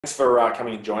Thanks for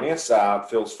coming and joining us.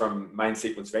 Phil's from Main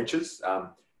Sequence Ventures,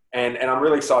 and I'm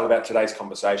really excited about today's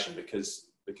conversation because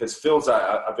Phil's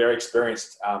a very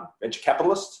experienced venture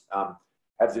capitalist.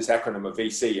 Has this acronym of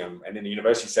VC, and in the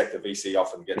university sector, VC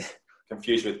often gets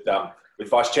confused with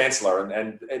vice chancellor,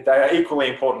 and they are equally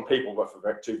important people, but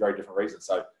for two very different reasons.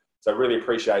 So really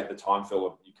appreciate the time, Phil,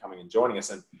 of you coming and joining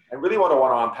us, and really what I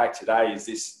want to unpack today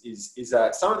is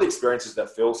some of the experiences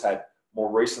that Phil's had more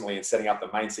recently in setting up the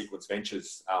Main Sequence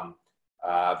Ventures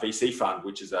VC fund,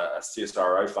 which is a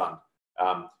CSIRO fund,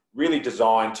 really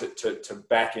designed to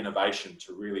back innovation,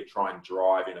 to really try and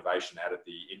drive innovation out of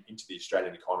into the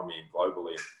Australian economy and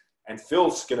globally. And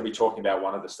Phil's going to be talking about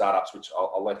one of the startups, which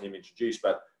I'll let him introduce,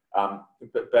 but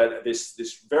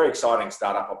this very exciting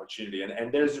startup opportunity.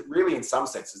 And there's really, in some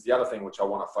senses, the other thing which I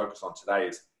want to focus on today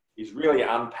is really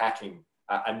unpacking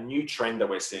a new trend that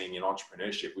we're seeing in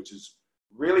entrepreneurship, which is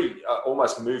really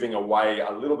almost moving away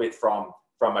a little bit from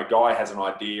a guy has an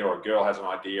idea or a girl has an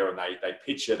idea and they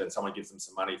pitch it and someone gives them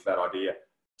some money for that idea,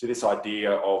 to this idea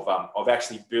of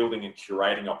actually building and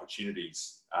curating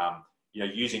opportunities,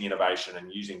 using innovation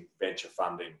and using venture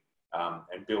funding,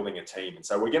 and building a team. And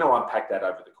so we're going to unpack that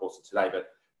over the course of today.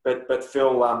 But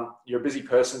Phil, you're a busy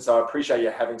person, so I appreciate you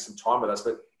having some time with us.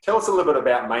 But tell us a little bit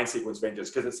about Main Sequence Ventures,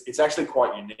 because it's actually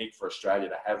quite unique for Australia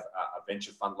to have a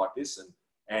venture fund like this.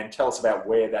 And tell us about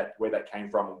where that came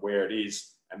from and where it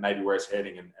is, and maybe where it's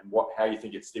heading, and how you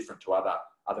think it's different to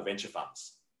other venture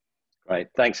funds. Great,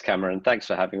 thanks, Cameron. Thanks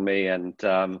for having me. And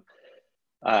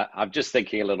I'm just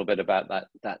thinking a little bit about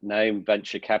that name,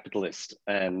 venture capitalist,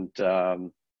 and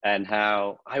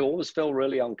how I always feel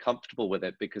really uncomfortable with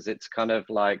it, because it's kind of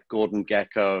like Gordon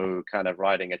Gekko kind of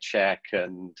writing a check,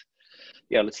 and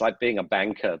it's like being a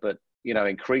banker. But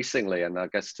increasingly, and I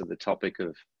guess to the topic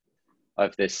of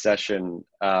this session,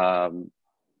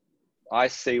 I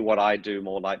see what I do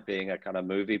more like being a kind of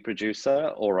movie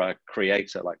producer or a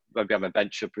creator, like maybe I'm a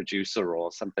venture producer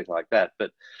or something like that. But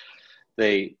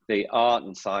the art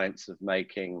and science of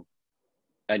making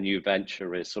a new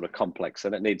venture is sort of complex,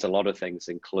 and it needs a lot of things,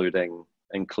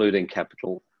 including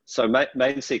capital. So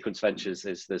Main Sequence Ventures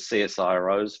is the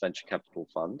CSIRO's venture capital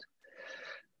fund.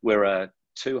 We're a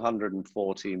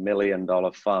 $240 million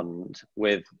fund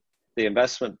with the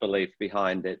investment belief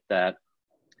behind it that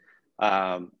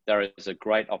there is a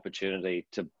great opportunity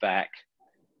to back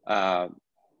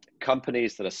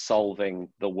companies that are solving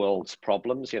the world's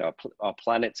problems. Our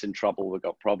planet's in trouble, we've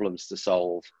got problems to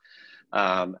solve,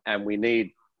 and we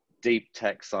need deep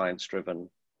tech science-driven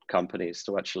companies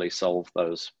to actually solve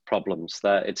those problems.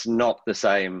 That it's not the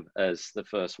same as the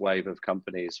first wave of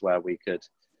companies where we could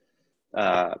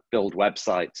build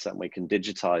websites and we can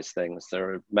digitize things.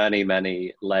 There are many,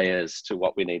 many layers to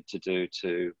what we need to do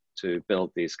to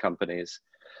build these companies.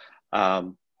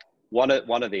 One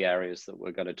of the areas that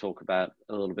we're going to talk about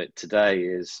a little bit today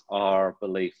is our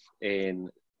belief in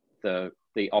the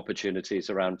opportunities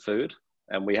around food.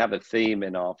 And we have a theme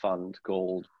in our fund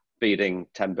called Feeding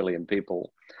 10 Billion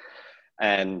People.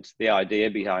 And the idea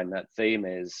behind that theme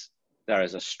is there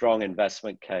is a strong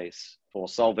investment case for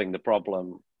solving the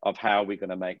problem of how we're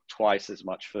going to make twice as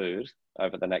much food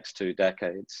over the next 2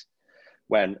 decades,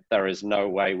 when there is no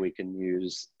way we can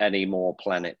use any more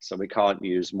planet. So we can't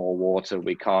use more water,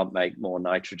 we can't make more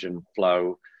nitrogen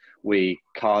flow, we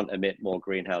can't emit more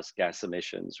greenhouse gas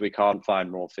emissions, we can't find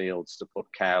more fields to put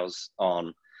cows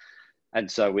on. And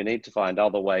so we need to find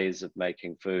other ways of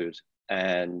making food.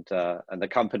 And the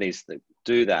companies that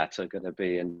do that are going to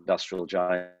be industrial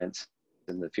giants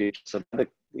in the future. So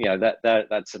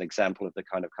that's an example of the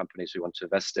kind of companies we want to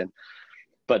invest in.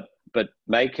 But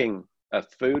making a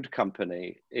food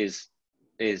company is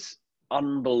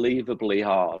unbelievably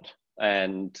hard.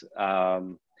 And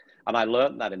I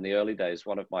learned that in the early days.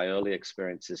 One of my early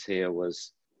experiences here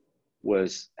was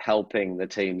helping the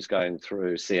teams going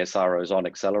through CSIRO's On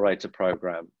Accelerator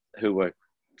program, who were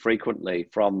frequently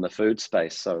from the food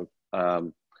space. So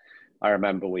I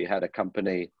remember we had a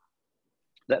company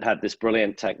that had this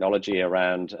brilliant technology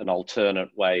around an alternate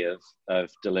way of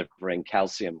delivering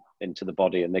calcium into the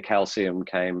body. And the calcium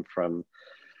came from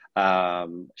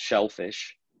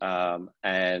shellfish.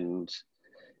 And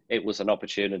it was an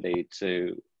opportunity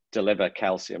to deliver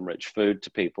calcium-rich food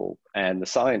to people. And the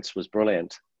science was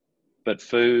brilliant. But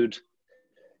food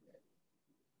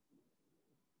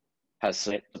has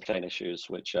supply issues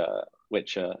which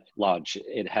are large.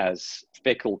 It has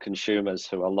fickle consumers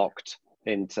who are locked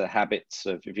into habits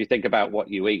of, if you think about what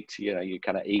you eat, you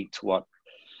kind of eat what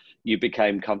you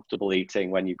became comfortable eating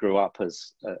when you grew up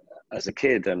as a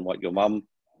kid, and what your mum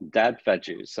and dad fed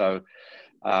you. So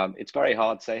It's very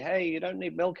hard to say, hey, you don't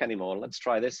need milk anymore. Let's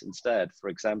try this instead, for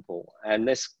example. And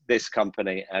this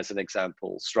company, as an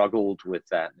example, struggled with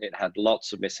that. It had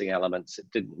lots of missing elements. It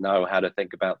didn't know how to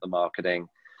think about the marketing.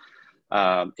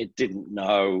 It didn't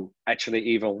know actually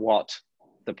even what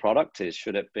the product is.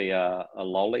 Should it be a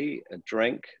lolly, a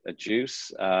drink, a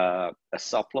juice, a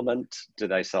supplement? Do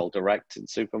they sell direct in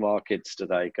supermarkets? Do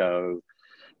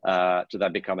they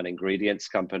become an ingredients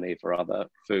company for other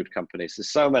food companies?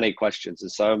 There's so many questions.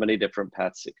 There's so many different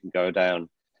paths it can go down,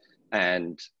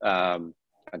 and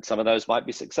some of those might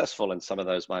be successful, and some of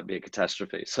those might be a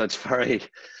catastrophe. So it's very,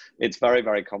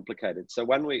 very complicated. So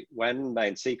when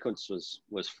Main Sequence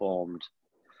was formed,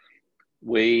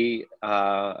 we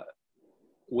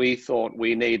thought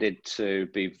we needed to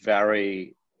be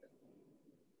very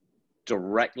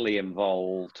directly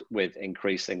involved with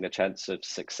increasing the chance of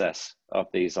success of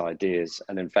these ideas.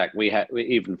 And in fact, we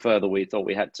thought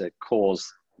we had to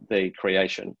cause the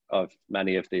creation of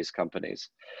many of these companies.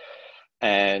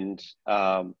 And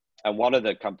one of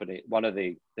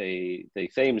the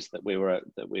themes that we were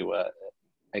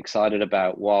excited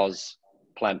about was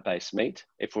plant-based meat.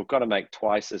 If we've got to make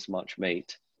twice as much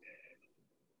meat,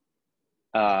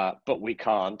 but we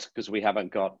can't because we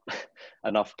haven't got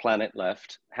enough planet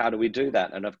left, how do we do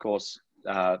that? And of course,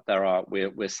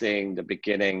 we're seeing the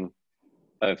beginning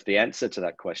of the answer to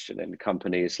that question in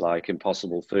companies like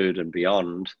Impossible Food and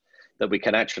beyond, that we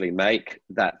can actually make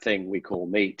that thing we call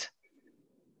meat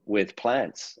with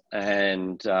plants,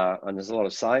 and there's a lot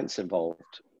of science involved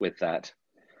with that.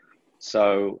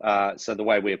 So the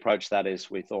way we approach that is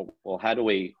we thought, well,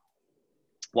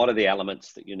 what are the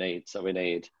elements that you need? So we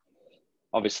need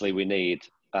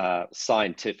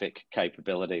scientific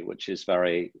capability, which is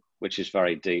very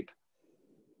deep.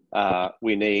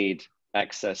 We need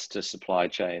access to supply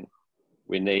chain.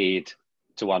 We need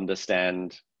to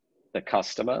understand the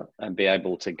customer and be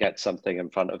able to get something in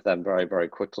front of them very, very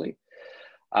quickly.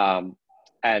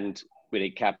 And we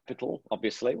need capital,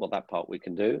 obviously. Well, that part we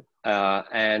can do.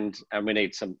 And we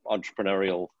need some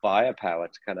entrepreneurial firepower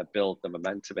to kind of build the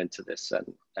momentum into this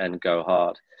and go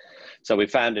hard. So we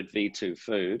founded V2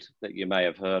 Food, that you may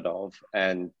have heard of,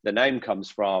 and the name comes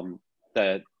from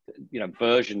the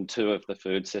version 2 of the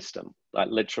food system, like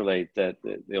literally the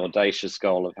audacious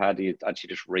goal of how do you actually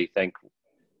just rethink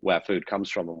where food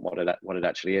comes from and what it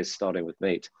actually is, starting with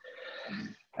meat.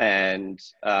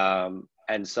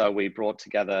 And so we brought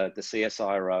together the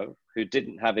CSIRO, who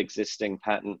didn't have existing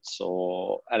patents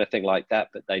or anything like that,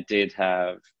 but they did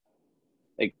have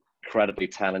incredibly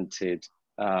talented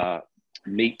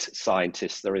meat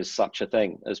scientists. There is such a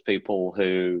thing as people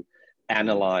who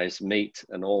analyze meat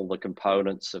and all the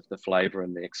components of the flavor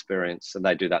and the experience, and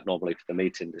they do that normally for the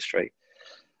meat industry.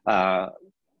 The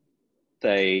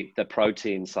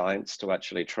protein science to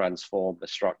actually transform the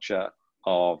structure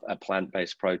of a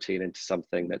plant-based protein into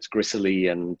something that's gristly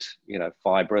and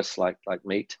fibrous like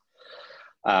meat,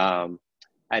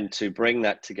 and to bring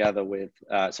that together with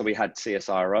so we had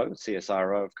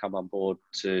CSIRO have come on board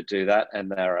to do that,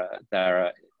 and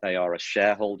they are a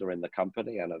shareholder in the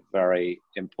company and a very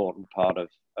important part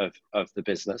of the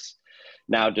business,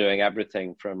 now doing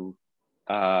everything from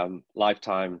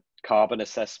lifetime carbon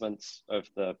assessments of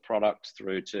the product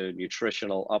through to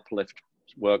nutritional uplift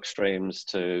work streams,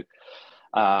 to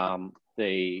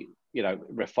the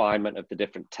refinement of the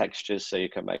different textures so you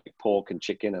can make pork and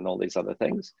chicken and all these other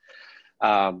things.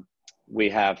 We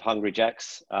have Hungry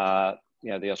Jack's, the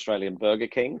Australian Burger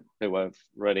King, who have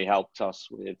really helped us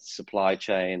with supply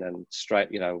chain and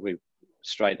straight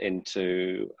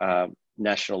into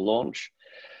national launch.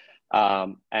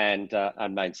 And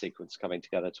Main Sequence coming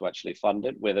together to actually fund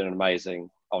it with an amazing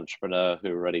entrepreneur who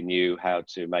already knew how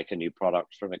to make a new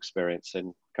product from experience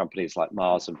in companies like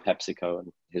Mars and PepsiCo, and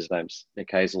his name's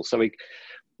Nick Hazel. So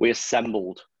we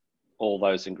assembled all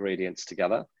those ingredients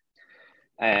together,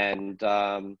 and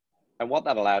what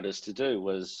that allowed us to do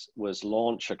was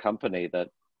launch a company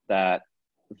that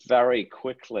very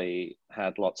quickly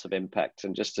had lots of impact.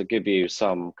 And just to give you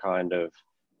some kind of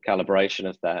calibration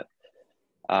of that,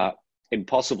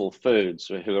 Impossible Foods,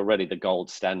 who are really the gold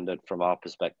standard from our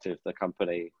perspective, the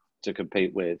company to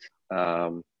compete with,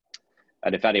 and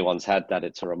if anyone's had that,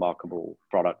 it's a remarkable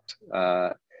product.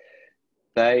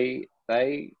 They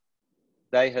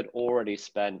had already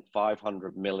spent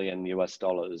 $500 million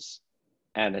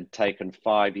and had taken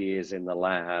 5 years in the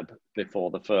lab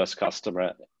before the first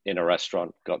customer in a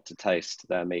restaurant got to taste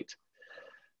their meat.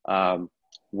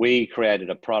 We created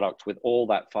a product with all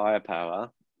that firepower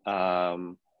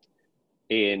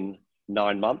in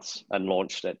 9 months and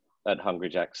launched it at Hungry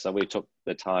Jack's. So we took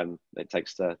the time it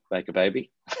takes to make a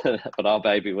baby, but our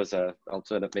baby was an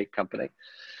alternate meat company.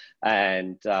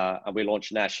 And we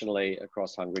launched nationally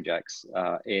across Hungry Jack's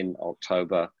in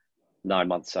October, 9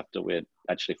 months after we had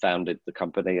actually founded the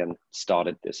company and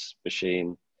started this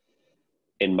machine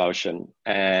in motion.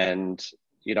 And,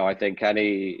 you know, I think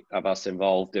any of us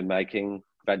involved in making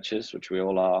ventures, which we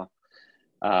all are,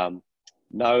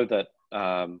 know that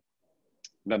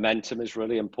momentum is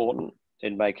really important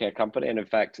in making a company. And in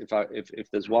fact,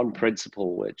 if there's one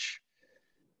principle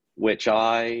which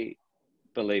I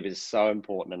believe is so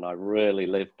important and I really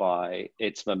live by,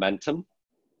 it's momentum.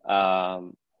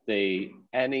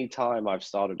 Any time I've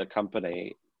started a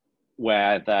company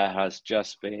where there has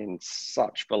just been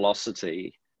such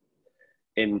velocity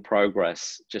in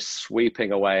progress, just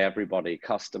sweeping away everybody,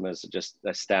 customers are just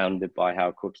astounded by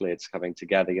how quickly it's coming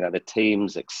together. You know, the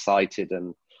team's excited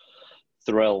and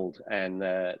thrilled, and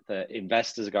the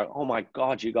investors are going, oh my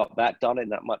God, you got that done in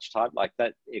that much time. Like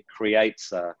that, it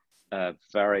creates a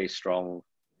very strong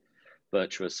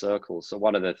virtuous circle. So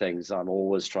one of the things I'm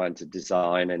always trying to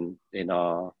design in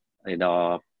our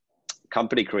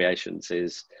company creations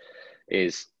is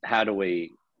how do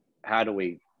we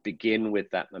begin with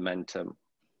that momentum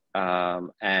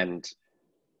and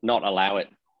not allow it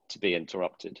to be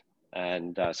interrupted.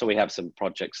 And so we have some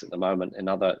projects at the moment in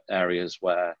other areas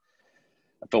where,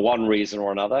 for one reason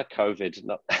or another, COVID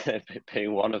not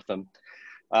being one of them,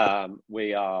 we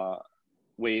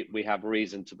have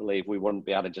reason to believe we wouldn't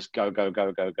be able to just go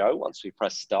once we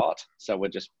press start. So we're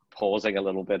just pausing a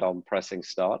little bit on pressing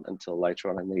start until later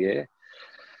on in the year.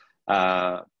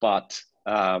 But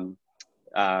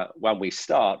when we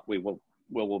start, we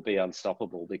will be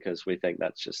unstoppable, because we think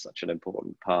that's just such an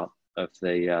important part of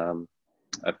the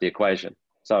equation.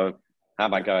 So how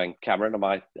am I going, Cameron? Am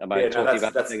I talking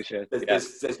about things here?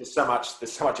 There's so much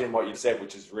in what you've said,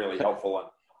 which is really helpful. And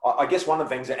I guess one of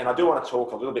the things, and I do want to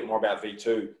talk a little bit more about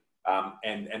V2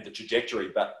 and the trajectory,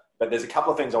 but there's a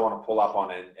couple of things I want to pull up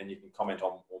on, and you can comment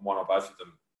on one or both of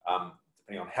them,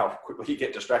 depending on how quickly you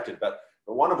get distracted. But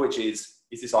one of which is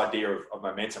this idea of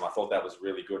momentum. I thought that was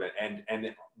really good.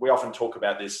 And we often talk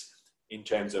about this in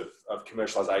terms of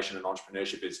commercialization and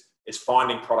entrepreneurship is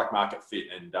finding product market fit.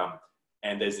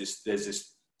 And there's this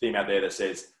theme out there that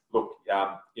says, look,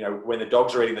 you know, when the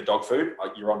dogs are eating the dog food,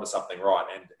 you're onto something right.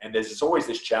 And there's always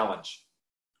this challenge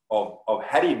of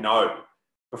how do you know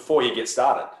before you get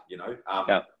started, you know,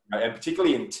 and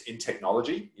particularly in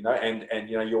technology, you know, and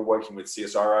you know, you're working with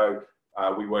CSIRO.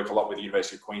 We work a lot with the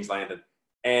University of Queensland,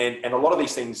 and a lot of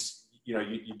these things, you know,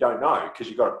 you don't know because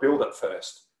you've got to build it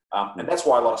first. And that's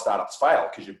why a lot of startups fail,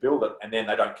 because you build it and then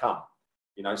they don't come,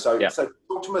 you know. So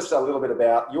talk to us a little bit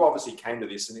about, you obviously came to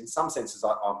this, and in some senses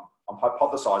I'm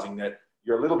hypothesizing that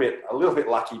you're a little bit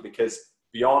lucky, because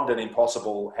Beyond and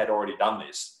Impossible had already done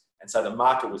this. And so the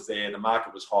market was there, the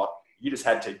market was hot. You just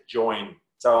had to join.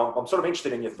 So I'm sort of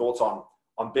interested in your thoughts on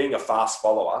being a fast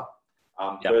follower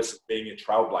versus being a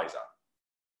trailblazer.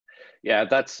 Yeah,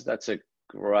 that's a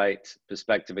great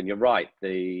perspective. And you're right.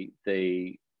 We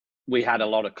had a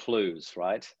lot of clues,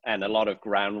 right? And a lot of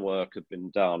groundwork had been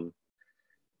done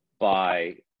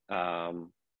by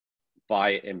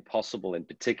Impossible in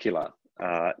particular,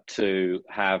 to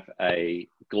have a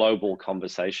global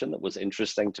conversation that was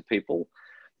interesting to people,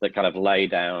 that kind of lay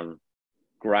down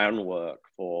groundwork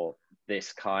for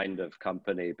this kind of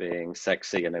company being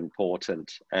sexy and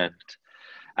important.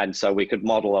 And so we could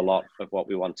model a lot of what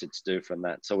we wanted to do from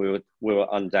that. So we were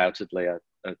undoubtedly a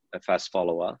fast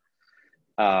follower.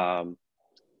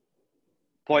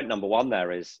 Point number one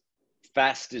there is,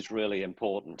 fast is really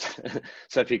important.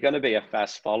 So if you're going to be a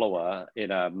fast follower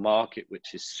in a market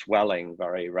which is swelling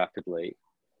very rapidly,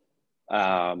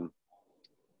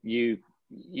 you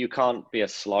can't be a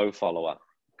slow follower,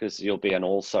 because you'll be an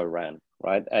also ran,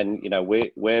 right? And you know,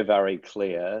 we're very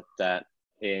clear that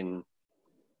in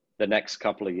the next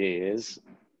couple of years,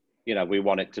 you know, we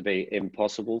want it to be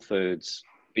Impossible Foods,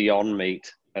 Beyond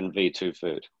Meat, and V2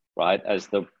 Food, right? As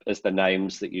the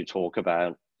names that you talk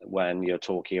about when you're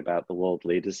talking about the world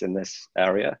leaders in this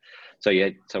area. So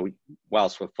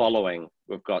whilst we're following,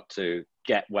 we've got to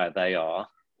get where they are,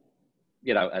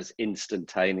 you know, as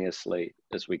instantaneously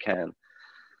as we can.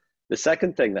 The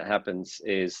second thing that happens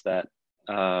is that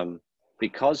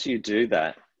because you do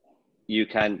that,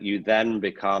 you then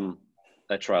become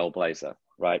a trailblazer,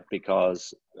 right?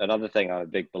 Because another thing I'm a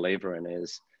big believer in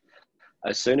is,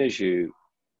 as soon as you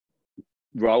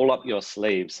roll up your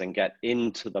sleeves and get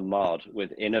into the mud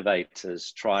with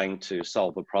innovators trying to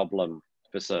solve a problem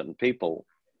for certain people,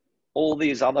 all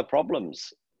these other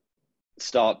problems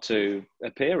start to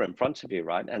appear in front of you,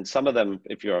 right? And some of them,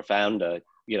 if you're a founder,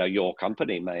 you know, your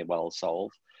company may well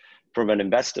solve, from an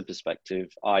investor perspective,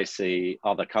 I see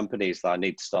other companies that I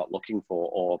need to start looking for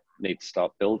or need to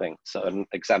start building. So an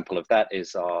example of that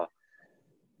is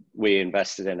we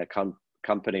invested in a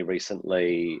company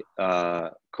recently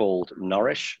called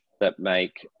Nourish that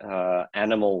make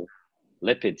animal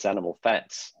lipids, animal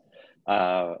fats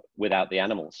without the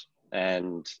animals.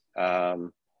 And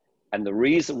the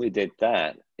reason we did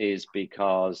that is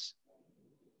because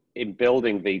in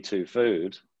building V2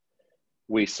 Food,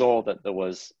 we saw that there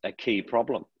was a key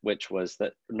problem, which was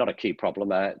that, not a key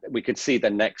problem, we could see the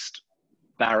next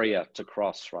barrier to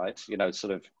cross, right? You know,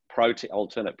 sort of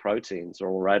alternate proteins are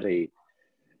already,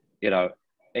 you know,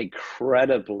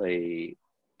 incredibly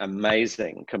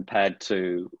amazing compared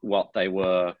to what they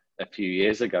were a few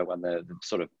years ago when the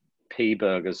sort of pea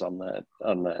burgers on the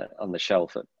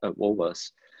shelf at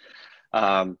Woolworths.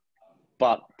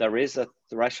 But there is a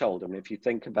threshold. I mean, if you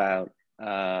think about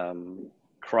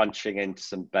crunching into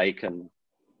some bacon,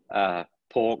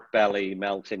 pork belly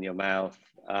melt in your mouth,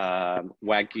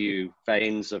 Wagyu,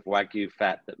 veins of Wagyu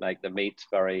fat that make the meat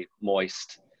very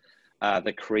moist,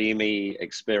 the creamy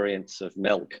experience of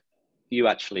milk, you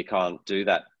actually can't do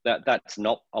that. That's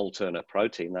not alternate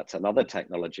protein. That's another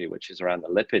technology, which is around the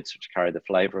lipids, which carry the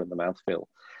flavor and the mouthfeel.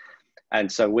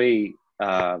 And so we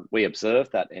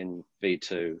observed that in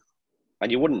V2.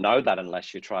 And you wouldn't know that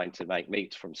unless you're trying to make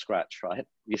meat from scratch, right?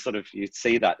 You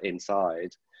see that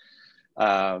inside.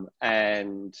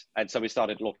 And so we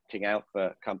started looking out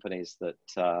for companies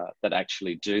that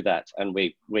actually do that. And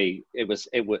we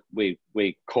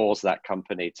caused that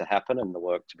company to happen and the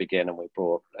work to begin. And we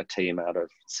brought a team out of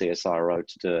CSIRO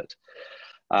to do it.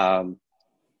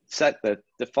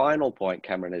 The final point,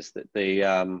 Cameron, is that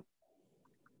the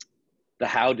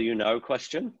how do you know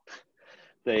question,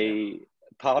 the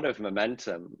part of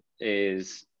momentum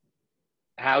is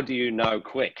how do you know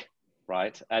quick,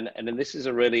 right? And this is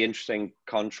a really interesting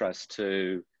contrast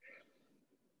to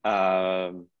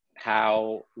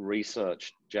how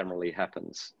research generally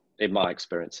happens, in my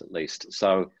experience at least.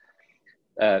 So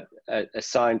a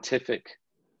scientific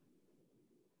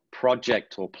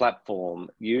project or platform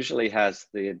usually has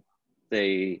the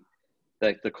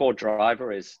core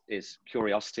driver is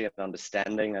curiosity and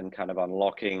understanding and kind of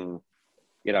unlocking,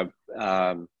 you know,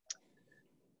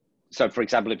 so for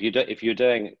example, if you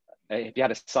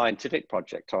had a scientific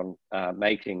project on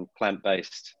making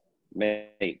plant-based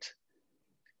meat,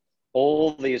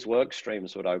 all these work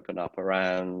streams would open up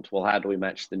around, well, how do we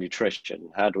match the nutrition?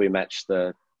 How do we match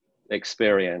the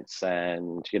experience?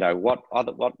 And, you know, what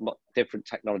different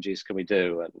technologies can we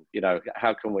do? And, you know,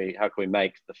 how can we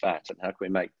make the fat, and how can we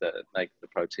make the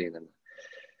protein and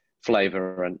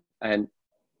flavor? And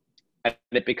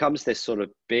it becomes this sort of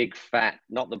big fat,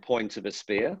 not the point of a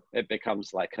spear. It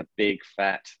becomes like a big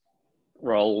fat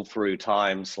roll through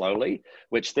time slowly,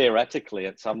 which theoretically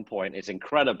at some point is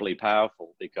incredibly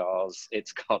powerful because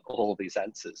it's got all these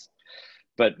answers.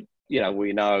 But, you know,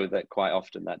 we know that quite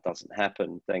often that doesn't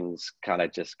happen. Things kind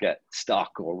of just get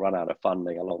stuck or run out of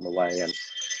funding along the way.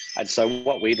 And so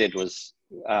what we did was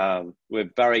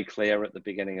we're very clear at the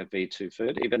beginning of V2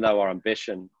 Food, even though our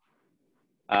ambition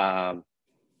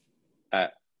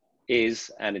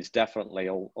is, and is definitely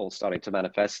all starting to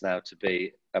manifest now, to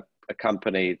be a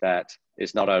company that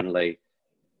is not only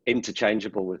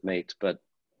interchangeable with meat, but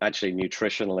actually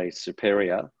nutritionally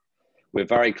superior. We're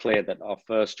very clear that our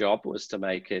first job was to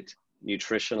make it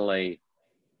nutritionally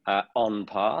on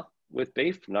par with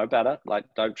beef, no better. Like,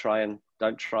 don't try and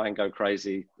go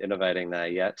crazy innovating there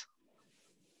yet.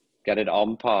 Get it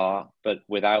on par, but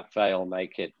without fail,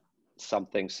 make it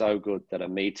something so good that a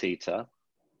meat eater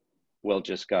will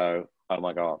just go, oh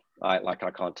my God, I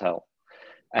can't tell.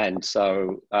 And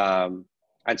so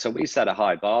we set a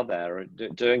high bar there.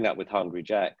 Doing that with Hungry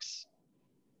Jack's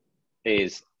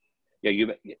is, you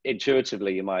know,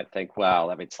 intuitively you might think, well,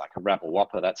 I mean, it's like a Rebel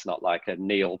Whopper. That's not like a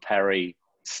Neil Perry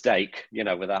steak, you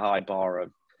know, with a high bar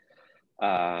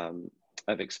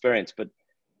of experience. But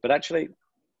actually,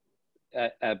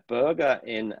 a burger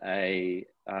in a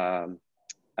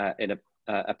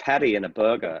patty in a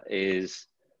burger is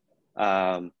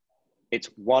it's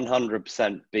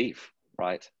 100% beef,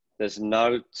 right? There's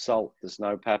no salt, there's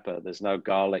no pepper, there's no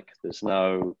garlic, there's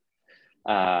no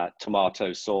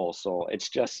tomato sauce, or it's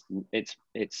just it's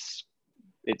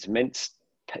minced.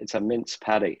 It's a minced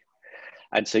patty,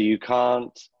 and so you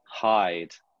can't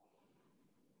hide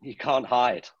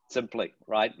simply,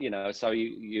 right? You know, so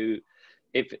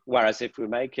whereas if we're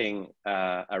making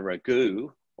a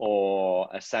ragu or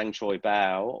a sang choy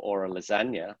bao or a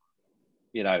lasagna,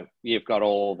 you know, you've got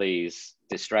all these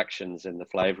distractions in the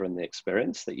flavor and the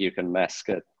experience that you can mask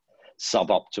at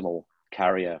suboptimal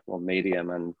carrier or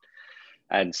medium.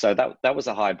 And so that was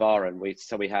a high bar. And we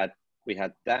had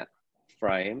that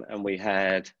frame, and we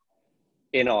had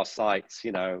in our sights,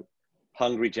 you know,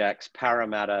 Hungry Jack's,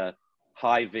 Parramatta,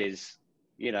 high vis,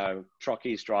 you know,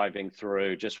 truckies driving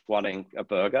through just wanting a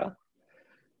burger,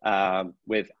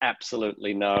 with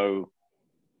absolutely no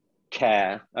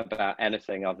care about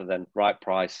anything other than right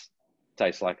price,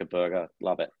 tastes like a burger,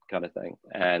 love it, kind of thing.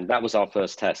 And that was our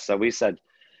first test. So we said,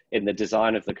 in the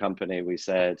design of the company, we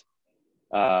said,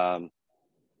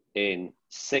 in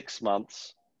 6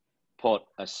 months, put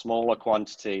a smaller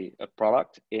quantity of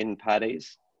product in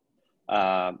patties,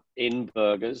 in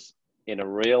burgers, in a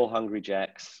real Hungry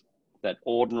Jack's that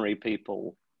ordinary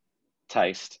people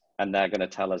taste, and they're going to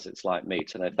tell us it's like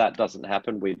meat. And if that doesn't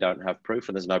happen, we don't have proof,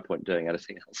 and there's no point doing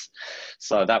anything else.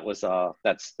 So that was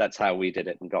that's how we did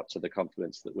it and got to the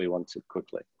confidence that we wanted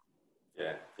quickly.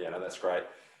 Yeah, no, that's great.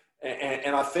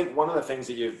 And I think one of the things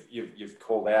that you've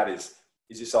called out is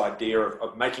this idea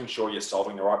of making sure you're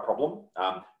solving the right problem.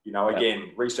 You know,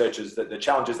 again, researchers, the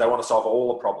challenge is they want to solve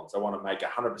all the problems. They want to make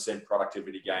 100%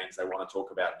 productivity gains. They want to talk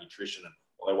about nutrition,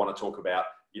 or they want to talk about,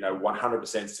 you know,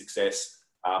 100% success.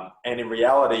 And in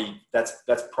reality, that's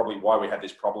probably why we have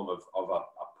this problem of a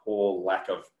poor lack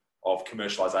of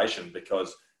commercialization,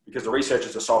 because the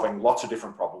researchers are solving lots of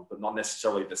different problems, but not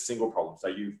necessarily the single problem. So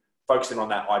you focusing on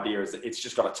that idea is that it's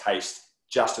just got to taste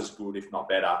just as good, if not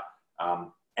better,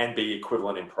 and be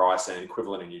equivalent in price and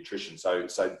equivalent in nutrition. So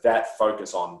that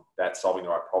focus on that solving the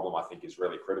right problem, I think, is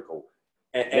really critical.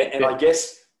 And I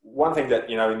guess one thing that,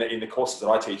 you know, in the courses that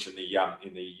I teach in the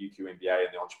UQ MBA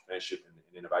and the Entrepreneurship and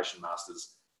Innovation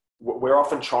Masters, we're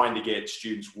often trying to get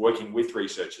students working with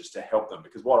researchers to help them,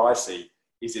 because what I see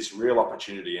is this real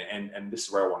opportunity, and this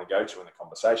is where I want to go to in the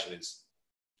conversation, is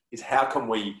how can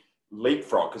we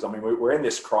leapfrog? Because, I mean, we're in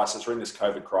this crisis, we're in this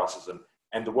COVID crisis,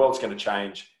 and the world's going to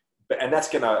change. And that's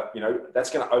going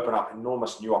to open up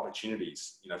enormous new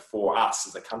opportunities, you know, for us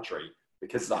as a country,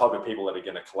 because the whole of people that are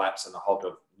going to collapse and the whole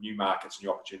of new markets,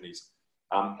 new opportunities.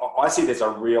 I see there's a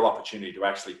real opportunity to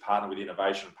actually partner with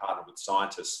innovation, partner with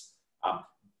scientists.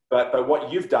 But what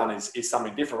you've done is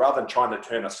something different. Rather than trying to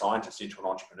turn a scientist into an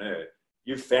entrepreneur,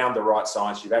 you've found the right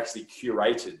science. You've actually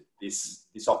curated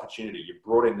this opportunity. You've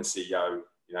brought in the CEO,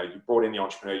 you know, you brought in the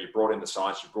entrepreneur, you brought in the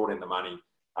science, you brought in the money.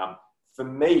 For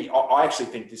me, I actually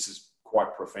think this is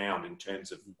quite profound in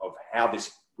terms of how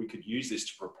we could use this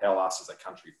to propel us as a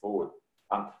country forward.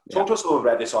 Talk to us a little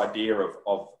about this idea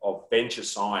of venture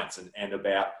science and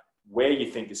about where you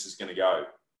think this is going to go.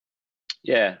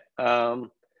 Yeah.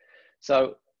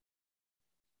 So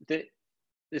this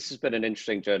has been an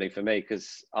interesting journey for me,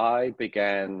 because I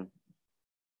began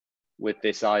with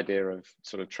this idea of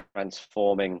sort of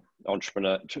transforming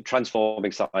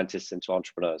scientists into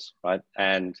entrepreneurs, right?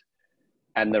 And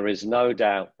there is no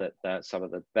doubt that some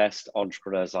of the best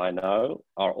entrepreneurs I know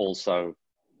are also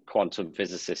quantum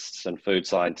physicists and food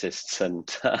scientists, and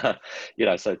you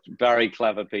know, so very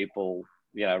clever people,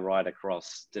 you know, right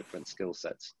across different skill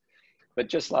sets. But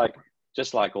just like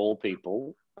all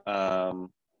people, some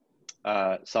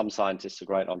scientists are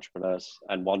great entrepreneurs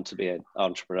and want to be an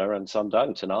entrepreneur, and some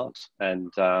don't and aren't.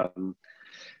 And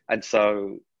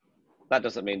so that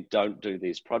doesn't mean don't do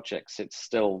these projects. It's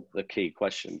still the key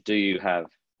question. Do you have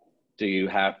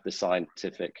the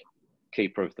scientific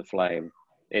keeper of the flame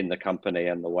in the company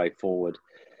and the way forward?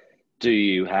 Do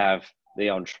you have the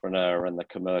entrepreneur and the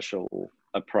commercial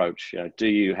approach? You know, do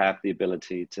you have the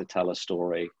ability to tell a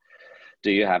story?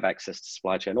 Do you have access to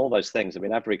supply chain? All those things. I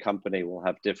mean, every company will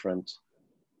have different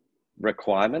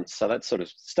requirements. So that's sort of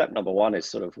step number one, is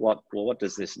sort of what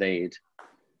does this need?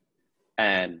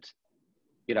 And,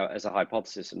 you know, as a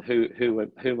hypothesis, and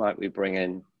who might we bring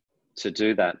in to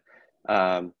do that?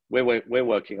 We're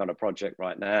working on a project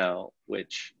right now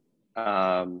which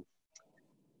has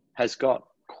got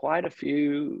quite a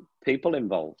few people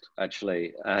involved,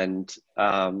 actually, and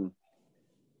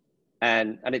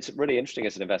it's really interesting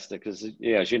as an investor, because,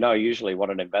 you know, as you know, usually what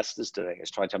an investor's doing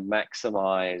is trying to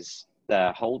maximize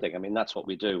their holding. I mean, that's what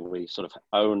we do. We sort of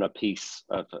own a piece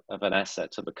of an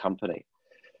asset of a company,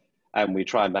 and we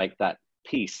try and make that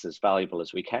piece as valuable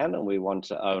as we can, and we want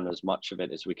to own as much of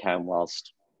it as we can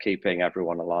whilst keeping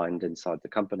everyone aligned inside the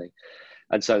company.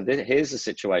 And so here's a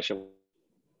situation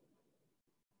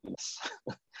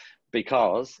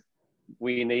because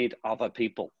we need other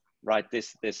people, right?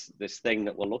 This thing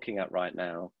that we're looking at right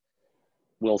now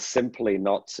will simply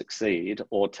not succeed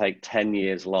or take 10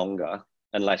 years longer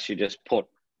unless you just put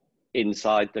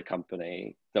inside the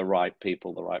company the right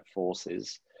people, the right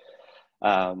forces,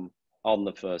 on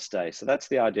the first day. So that's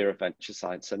the idea of venture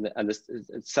science. And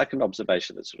the second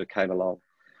observation that sort of came along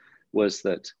was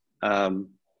that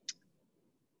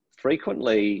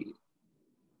frequently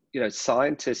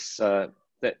scientists, that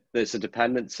there's a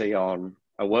dependency on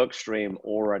a work stream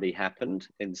already happened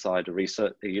inside a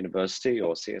university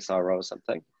or CSIRO or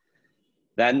something.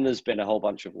 Then there's been a whole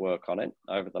bunch of work on it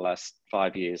over the last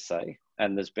 5 years, say,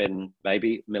 and there's been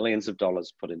maybe millions of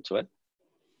dollars put into it.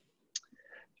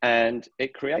 And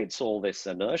it creates all this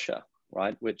inertia,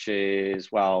 right? Which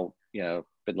is, well,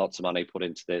 been lots of money put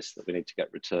into this that we need to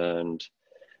get returned.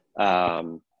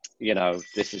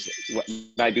 This is,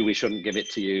 maybe we shouldn't give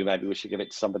it to you, maybe we should give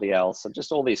it to somebody else. And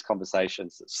just all these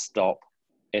conversations that stop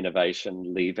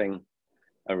innovation leaving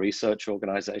a research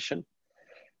organization.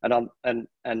 And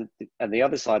the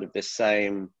other side of this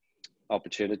same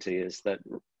opportunity is that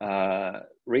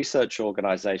research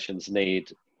organizations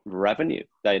need revenue.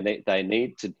 They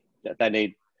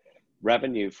need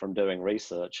revenue from doing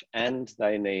research, and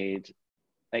they need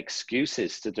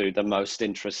excuses to do the most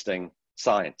interesting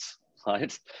science,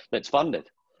 right? That's funded.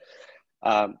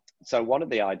 So one of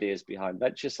the ideas behind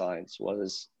venture science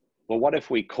was, well, what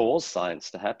if we cause science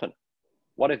to happen?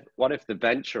 What if the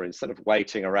venture, instead of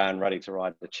waiting around ready to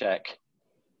write the check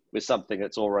with something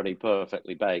that's already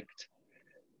perfectly baked,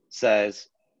 says,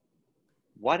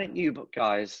 why don't you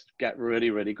guys get really,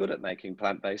 really good at making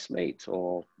plant-based meat,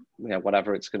 or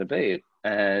whatever it's going to be,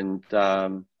 and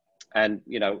our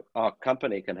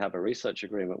company can have a research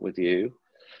agreement with you,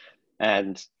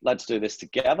 and let's do this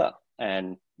together,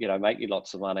 and make you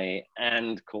lots of money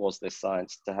and cause this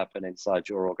science to happen inside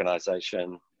your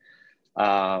organization,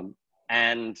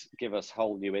 and give us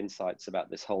whole new insights about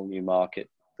this whole new market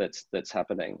that's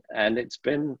happening. And it's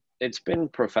been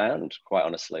profound, quite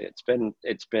honestly.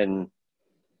 There's been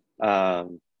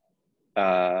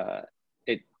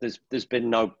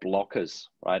no blockers,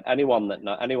 right?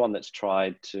 Anyone that's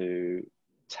tried to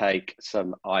take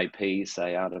some IP,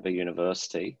 say, out of a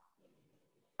university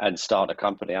and start a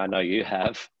company, I know you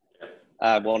have,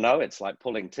 well, no, it's like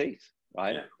pulling teeth,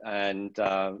 right?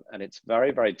 Yeah. And it's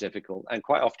very, very difficult. And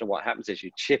quite often what happens is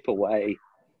you chip away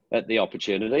at the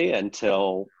opportunity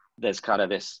until there's kind of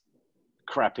this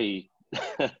crappy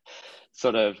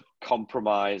sort of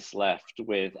compromise left,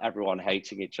 with everyone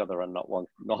hating each other and not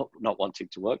wanting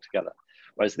to work together.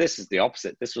 Whereas this is the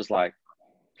opposite. This was like,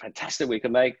 fantastic, we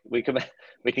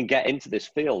can get into this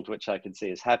field, which I can see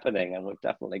is happening, and we've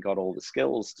definitely got all the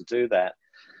skills to do that.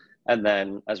 And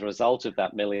then as a result of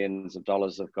that, millions of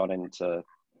dollars have gone into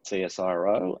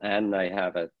CSIRO, and they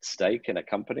have a stake in a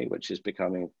company which is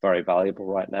becoming very valuable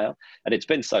right now. And it's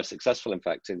been so successful, in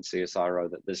fact, in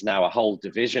CSIRO, that there's now a whole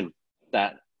division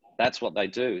that's what they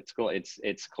do.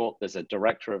 It's called, there's a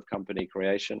director of company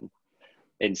creation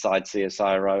inside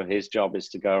CSIRO. His job is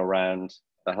to go around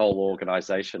the whole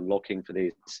organization looking for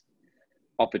these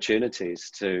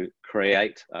opportunities to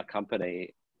create a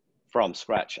company from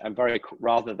scratch, and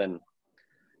rather than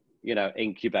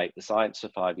incubate the science for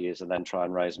 5 years and then try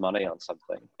and raise money on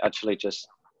something, actually just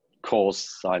cause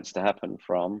science to happen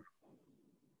from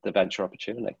the venture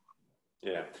opportunity.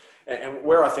 Yeah, and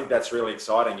where I think that's really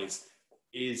exciting is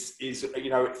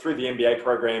through the MBA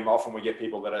program, often we get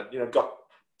people that are got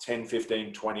 10,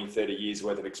 15, 20, 30 years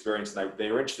worth of experience, and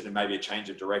they're interested in maybe a change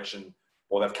of direction,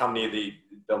 or they've come near the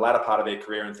latter part of their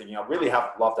career and thinking, I'd really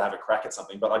love to have a crack at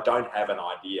something, but I don't have an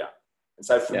idea. And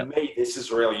so for me, this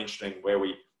is really interesting where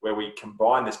we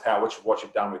combine this power, which is what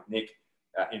you've done with Nick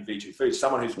in V2 Foods,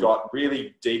 someone who's got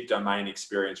really deep domain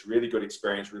experience, really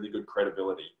good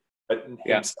credibility, but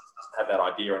himself doesn't have that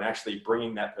idea, and actually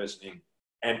bringing that person in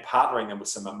and partnering them with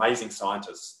some amazing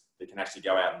scientists that can actually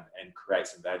go out and create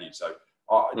some value. So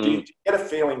do you get a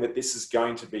feeling that this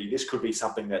could be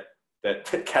something that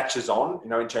catches on,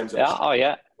 in terms of...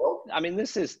 Yeah. I mean,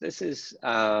 this is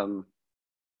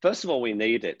first of all, we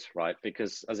need it, right?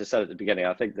 Because as I said at the beginning,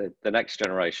 I think that the next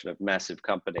generation of massive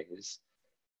companies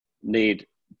need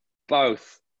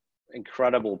both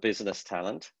incredible business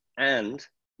talent and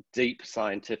deep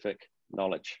scientific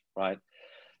knowledge, right?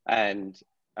 And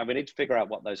we need to figure out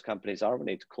what those companies are. We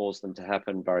need to cause them to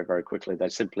happen very, very quickly. They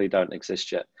simply don't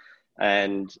exist yet.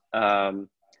 And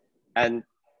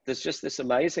there's just this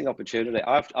amazing opportunity.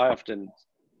 I often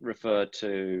refer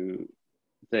to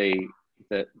the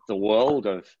world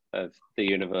of the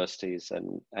universities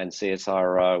and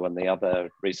CSIRO and the other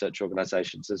research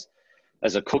organizations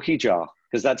as a cookie jar,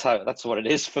 because that's what it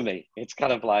is for me. It's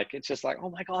kind of like, it's just like,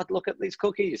 oh my God, look at these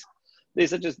cookies.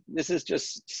 This is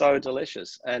just so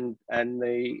delicious. And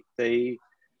the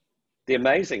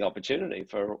amazing opportunity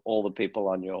for all the people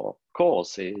on your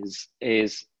course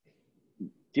is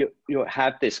you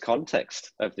have this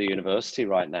context of the university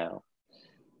right now.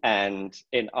 And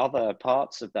in other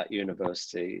parts of that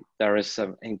university, there is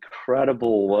some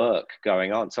incredible work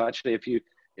going on. So actually, if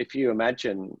you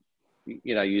imagine,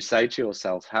 you know, you say to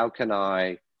yourself, how can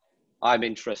I'm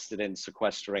interested in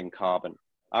sequestering carbon.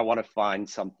 I want to find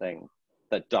something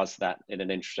that does that in an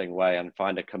interesting way and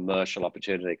find a commercial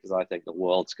opportunity, because I think the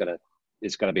world's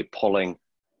is going to be pulling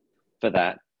for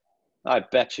that. I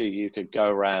bet you could go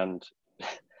around,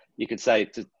 you could say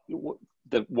to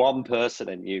the one person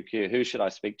in UQ, who should I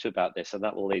speak to about this? And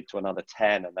that will lead to another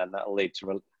 10, and then that will lead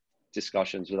to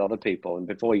discussions with other people. And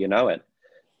before you know it,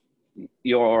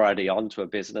 you're already onto a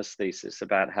business thesis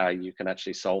about how you can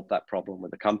actually solve that problem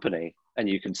with the company, and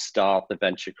you can start the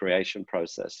venture creation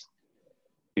process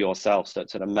yourself. So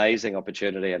it's an amazing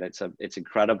opportunity, and it's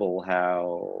incredible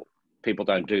how people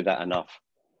don't do that enough.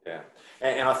 Yeah,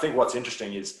 and I think what's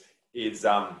interesting is in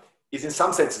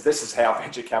some senses this is how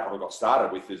venture capital got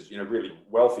started, with is, you know, really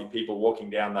wealthy people walking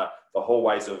down the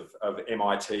hallways of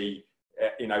MIT,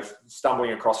 you know,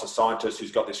 stumbling across a scientist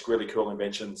who's got this really cool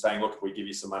invention, saying, look, if we give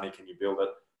you some money, can you build it?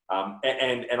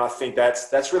 And I think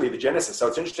that's really the genesis. So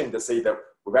it's interesting to see that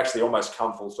we've actually almost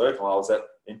come full circle. I was at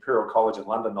Imperial College in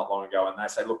London not long ago, and they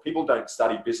say, look, people don't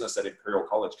study business at Imperial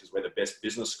College because we're the best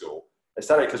business school. They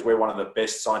study it because we're one of the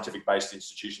best scientific-based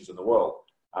institutions in the world,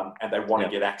 and they want to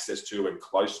get access to and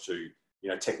close to, you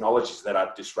know, technologies that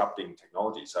are disrupting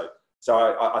technology. So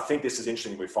I think this is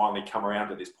interesting. We've finally come around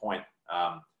to this point.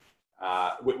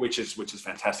 Which is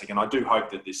fantastic, and I do hope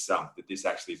that this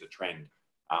actually is a trend.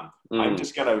 I'm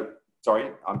just going to,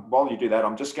 while you do that,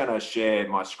 I'm just going to share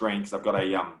my screen because I've got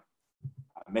a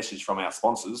message from our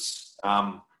sponsors.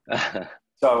 So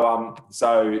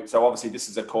obviously this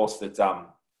is a course that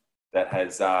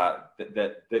has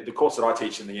the course that I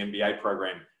teach in the MBA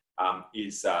program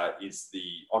is the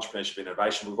Entrepreneurship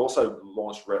Innovation. We've also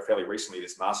launched fairly recently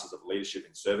this Masters of Leadership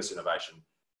in Service Innovation,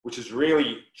 which is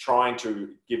really trying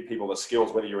to give people the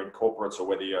skills, whether you're in corporates or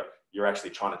whether you're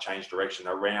actually trying to change direction,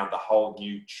 around the whole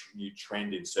new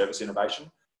trend in service innovation.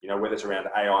 You know, whether it's around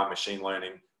AI, machine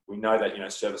learning. We know that, you know,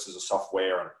 services of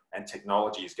software and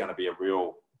technology is going to be a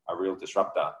real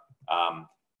disruptor.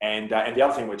 And the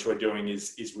other thing which we're doing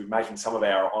is we're making some of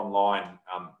our online,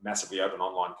 massively open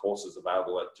online courses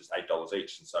available at just $8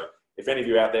 each. And so if any of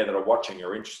you out there that are watching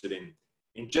are interested in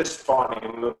just finding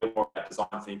a little bit more about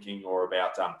design thinking, or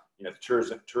about you know,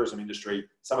 the tourism industry,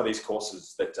 some of these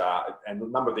courses that and a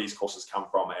number of these courses come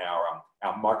from our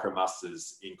micro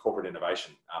masters in corporate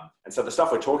innovation. And so the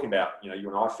stuff we're talking about, you know, you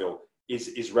and I feel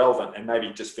is relevant, and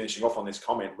maybe just finishing off on this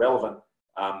comment, relevant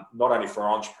not only for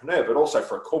an entrepreneur but also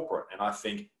for a corporate. And I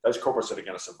think those corporates that are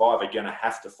going to survive are going to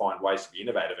have to find ways to be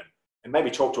innovative, and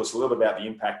maybe talk to us a little bit about the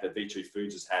impact that V2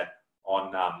 Foods has had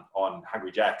on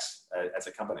Hungry Jack's as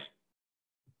a company.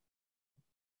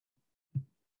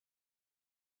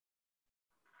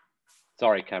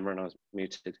 Sorry, Cameron, I was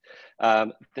muted.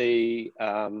 I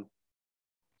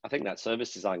think that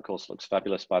service design course looks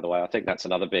fabulous, by the way. I think that's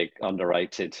another big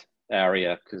underrated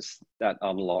area, because that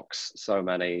unlocks so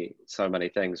many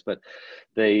things. But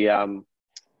the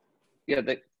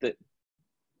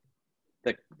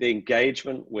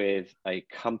engagement with a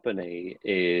company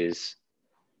is,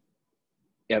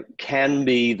 you know, can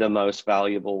be the most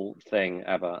valuable thing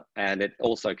ever, and it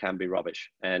also can be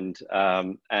rubbish. And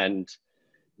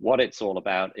what it's all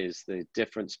about is the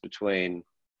difference between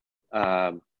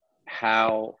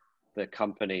how the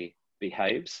company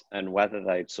behaves and whether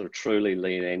they sort of truly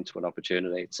lean into an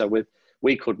opportunity. So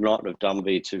we could not have done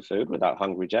V2 Food without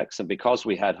Hungry Jack's. And because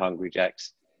we had Hungry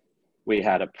Jack's, we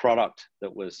had a product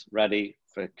that was ready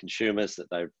for consumers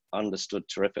that they understood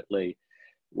terrifically.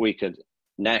 We could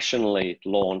nationally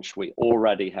launch. We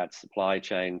already had supply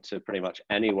chain to pretty much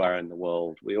anywhere in the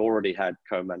world. We already had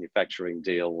co-manufacturing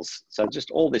deals. So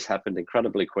just all this happened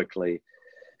incredibly quickly.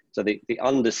 So the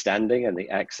understanding and the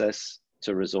access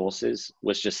to resources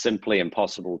was just simply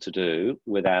impossible to do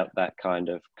without that kind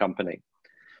of company.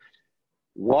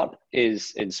 What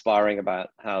is inspiring about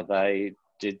how they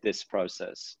did this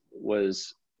process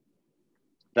was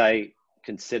they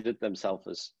considered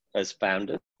themselves as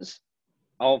founders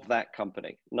of that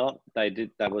company.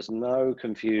 There was no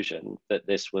confusion that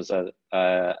this was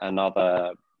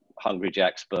another Hungry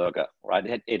Jack's burger,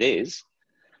 right? It is,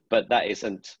 but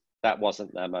that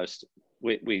wasn't their most.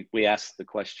 We asked the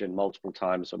question multiple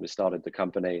times when we started the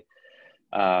company.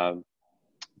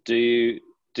 Do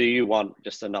you want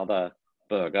just another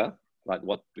burger, like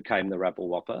what became the Rebel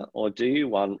Whopper, or do you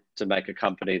want to make a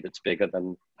company that's bigger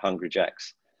than Hungry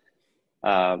Jack's?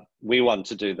 We want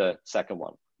to do the second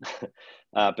one.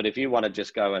 But if you want to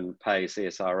just go and pay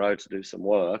CSRO to do some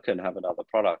work and have another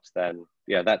product, then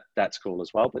yeah, that's cool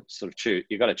as well. But sort of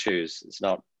you got to choose. It's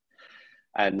not.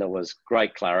 And there was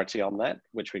great clarity on that,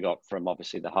 which we got from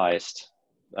obviously the highest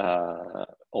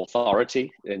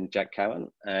authority in Jack Cowan.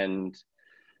 And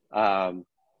And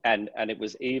it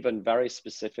was even very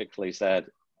specifically said,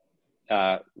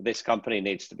 this company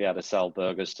needs to be able to sell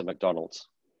burgers to McDonald's.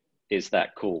 Is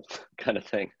that cool? Kind of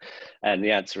thing. And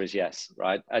the answer is yes,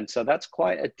 right? And so that's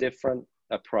quite a different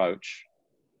approach.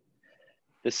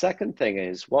 The second thing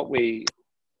is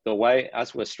the way,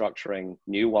 as we're structuring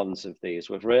new ones of these,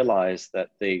 we've realized that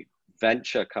the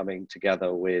venture coming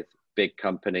together with big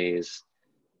companies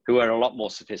who are a lot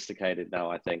more sophisticated now,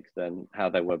 I think, than how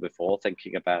they were before,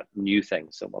 thinking about new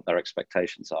things and what their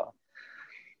expectations are,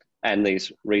 and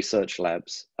these research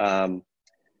labs,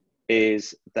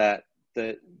 is that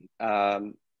the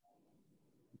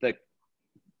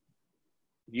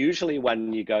usually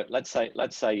when you go, let's say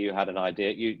you had an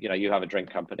idea, you have a drink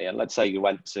company, and let's say you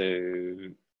went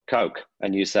to Coke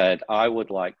and you said, I would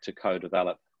like to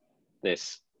co-develop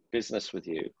this business with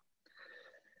you.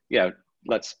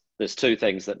 There's two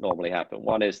things that normally happen.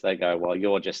 One is they go, well,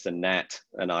 you're just a gnat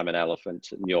and I'm an elephant,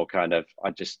 and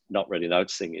I'm just not really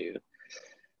noticing you.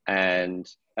 And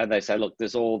they say, look,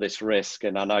 there's all this risk,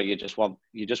 and I know you just want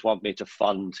me to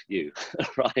fund you,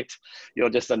 right? You're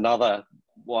just another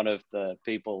one of the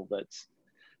people that's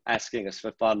asking us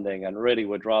for funding, and really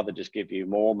would rather just give you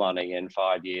more money in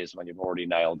 5 years when you've already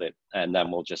nailed it, and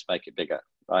then we'll just make it bigger,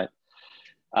 right?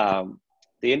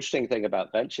 The interesting thing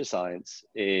about venture science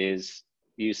is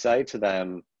you say to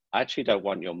them, I actually don't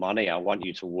want your money. I want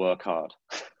you to work hard,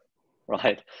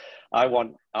 right? I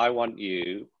want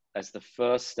you as the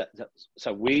first step.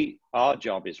 So our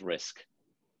job is risk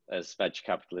as venture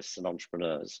capitalists and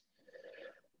entrepreneurs.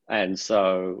 And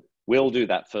so we'll do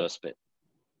that first bit.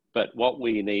 But what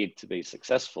we need to be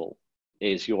successful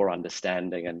is your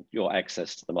understanding and your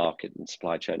access to the market and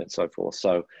supply chain and so forth.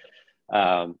 So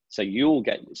you'll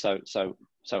get, so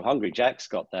Hungry Jack's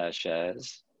got their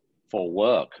shares for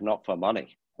work, not for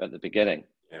money at the beginning,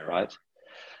 yeah, right?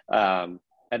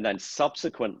 And then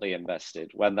subsequently invested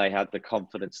when they had the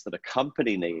confidence that a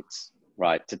company needs,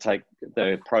 right, to take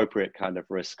the appropriate kind of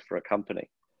risk for a company.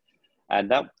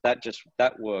 And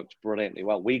that worked brilliantly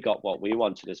well. We got what we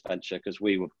wanted as venture because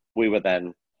we were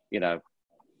then,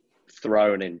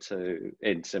 thrown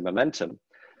into momentum.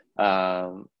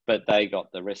 But they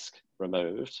got the risk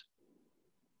removed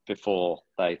before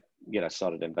they,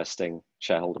 started investing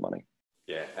shareholder money.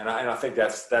 Yeah, and I think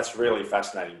that's really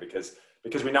fascinating because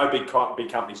we know big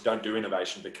companies don't do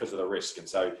innovation because of the risk, and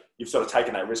so you've sort of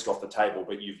taken that risk off the table,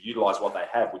 but you've utilised what they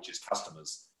have, which is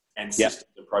customers and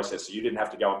systems and process. So you didn't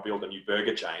have to go and build a new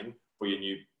burger chain for your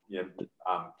new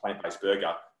plant-based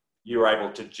burger. You were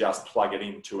able to just plug it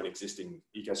into an existing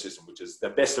ecosystem, which is the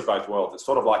best of both worlds. It's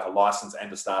sort of like a license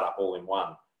and a startup all in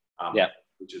one,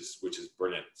 which is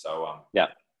brilliant. So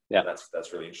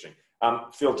that's really interesting.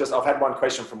 Phil, I've had one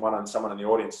question from someone in the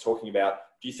audience talking about,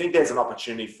 do you think there's an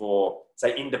opportunity for,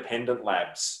 say, independent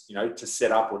labs, to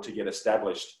set up or to get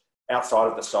established outside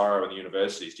of the CSIRO and the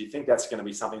universities? Do you think that's going to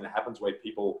be something that happens where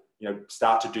people,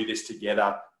 start to do this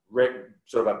together,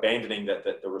 sort of abandoning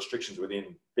the restrictions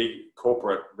within big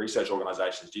corporate research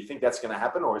organizations? Do you think that's going to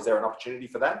happen, or is there an opportunity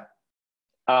for that?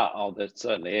 There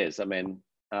certainly is. I mean,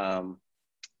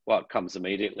 what comes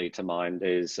immediately to mind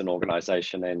is an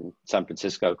organization in San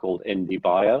Francisco called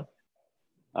IndieBio.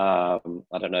 I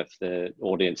don't know if the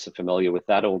audience are familiar with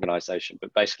that organization,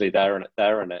 but basically they're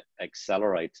an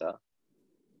accelerator.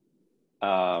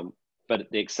 But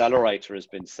the accelerator has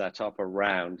been set up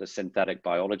around a synthetic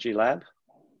biology lab.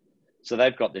 So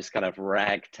they've got this kind of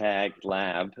ragtag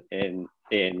lab in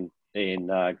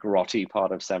grotty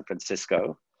part of San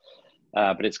Francisco,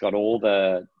 but it's got all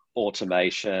the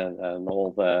automation and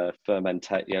all the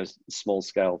small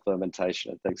scale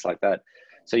fermentation and things like that.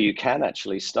 So you can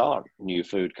actually start new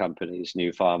food companies,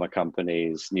 new pharma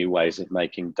companies, new ways of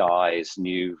making dyes,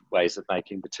 new ways of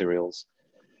making materials.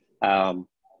 And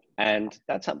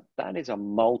that is a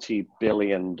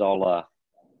multi-billion-dollar,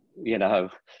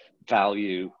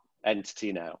 value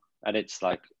entity now. And it's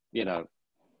like, I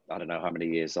don't know how many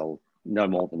years old, no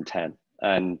more than 10.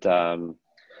 And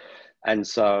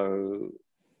so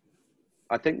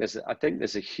I think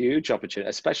there's a huge opportunity,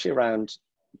 especially around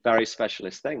very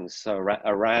specialist things. So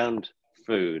around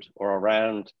food or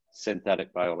around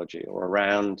synthetic biology or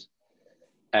around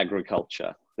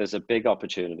agriculture, there's a big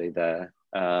opportunity there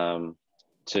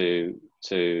to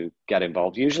get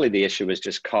involved. Usually the issue is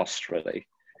just cost, really,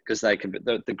 because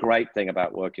the great thing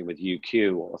about working with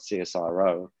UQ or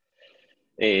CSIRO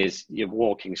is you're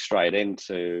walking straight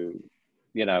into,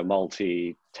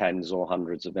 multi tens or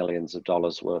hundreds of millions of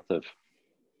dollars worth of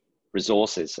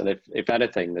resources. And if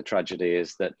anything, the tragedy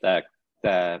is that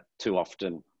they're too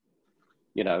often,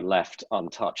 left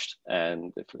untouched.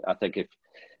 And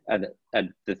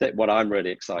what I'm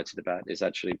really excited about is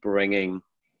actually bringing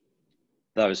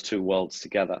those two worlds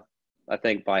together. I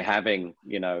think by having,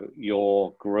 you know,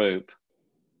 your group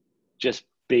just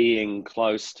being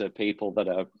close to people that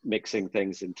are mixing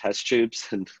things in test tubes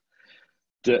and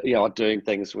doing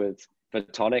things with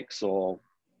photonics or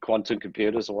quantum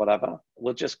computers or whatever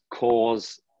will just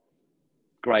cause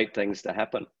great things to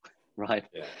happen, right?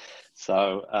 Yeah.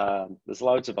 So there's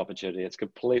loads of opportunity. It's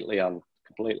completely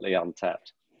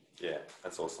untapped. Yeah,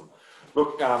 that's awesome.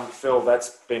 Look, Phil,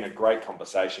 that's been a great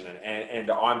conversation, and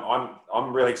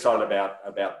I'm really excited about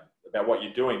what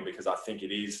you're doing, because I think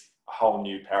it is a whole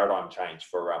new paradigm change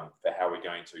for how we're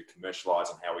going to commercialize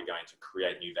and how we're going to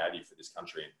create new value for this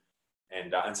country.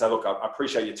 And so, look, I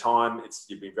appreciate your time.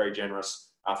 You've been very generous.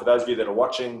 For those of you that are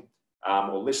watching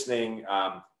or listening,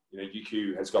 you know,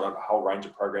 UQ has got a whole range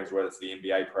of programs, whether it's the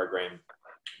MBA program,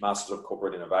 Masters of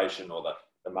Corporate Innovation, or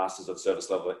the Masters of Service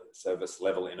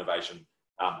Level Innovation.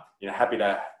 You know, happy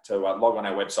to log on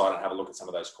our website and have a look at some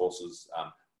of those courses.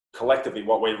 Collectively,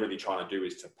 what we're really trying to do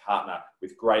is to partner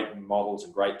with great models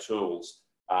and great tools,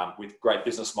 with great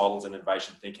business models and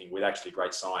innovation thinking, with actually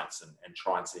great science, and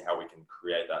try and see how we can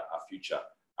create a future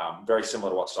very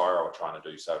similar to what CSIRO are trying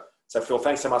to do. So Phil,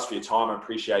 thanks so much for your time. I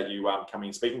appreciate you coming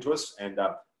and speaking to us, and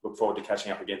look forward to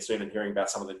catching up again soon and hearing about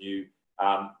some of the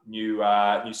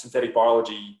new synthetic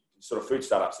biology sort of food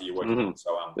startups that you're working on.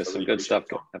 So there's so some really good stuff.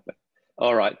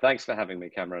 All right. Thanks for having me,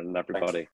 Cameron, and everybody. Thanks.